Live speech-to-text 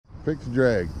Picks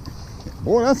drag.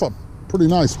 Boy, that's a pretty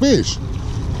nice fish.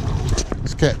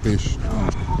 It's catfish.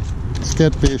 It's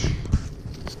catfish.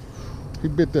 He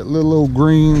bit that little old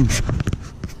green,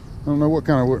 I don't know what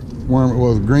kind of worm it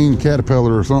was, green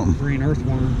caterpillar or something. Green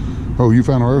earthworm. Oh, you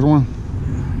found an earthworm?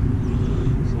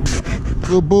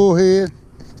 Little bullhead.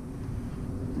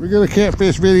 We got a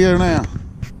catfish video now.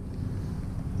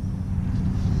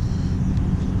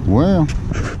 Well,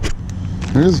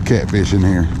 there's a catfish in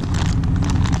here.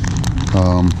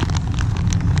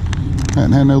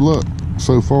 Hadn't had no luck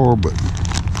so far, but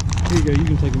here you go. You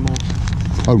can take them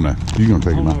off. Oh no, you're gonna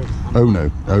take them off. Oh no,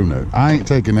 oh no. I ain't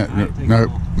taking that. Nope,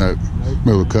 nope.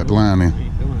 We'll cut the line in.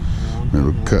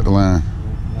 We'll cut the line.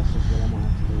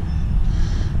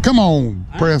 Come on,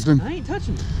 Preston. I ain't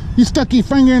touching it. You stuck your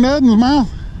finger in the other's mouth.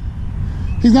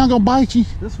 He's not gonna bite you.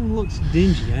 This one looks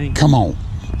dingy. Come on,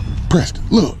 Preston.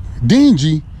 Look,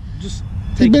 dingy. Just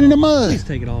he's been in the mud. Please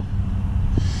take it off.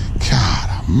 God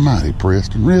almighty,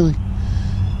 Preston. Really?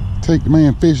 Take the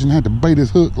man fishing, had to bait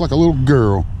his hook like a little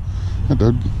girl. Had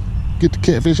to get the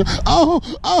catfish. Oh,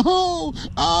 oh,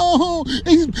 oh!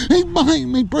 He's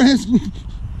biting me, Preston.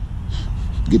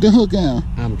 Get the hook out.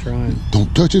 I'm trying.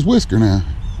 Don't touch his whisker now.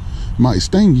 Might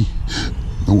sting you.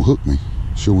 Don't hook me.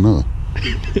 Sure enough.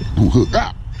 Don't hook.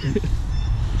 Ah!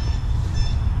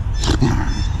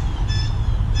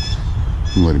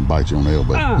 Let him bite you on the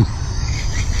elbow. Ah.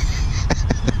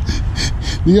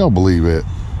 Do y'all believe that?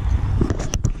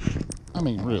 I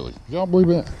mean, really? Y'all believe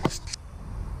that?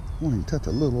 I won't even touch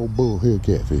a little old bullhead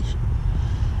catfish.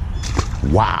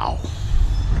 Wow.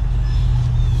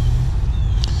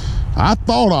 I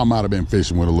thought I might have been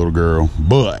fishing with a little girl,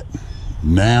 but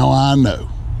now I know.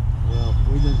 Well,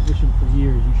 we've been fishing for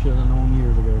years. You should have known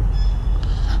years ago.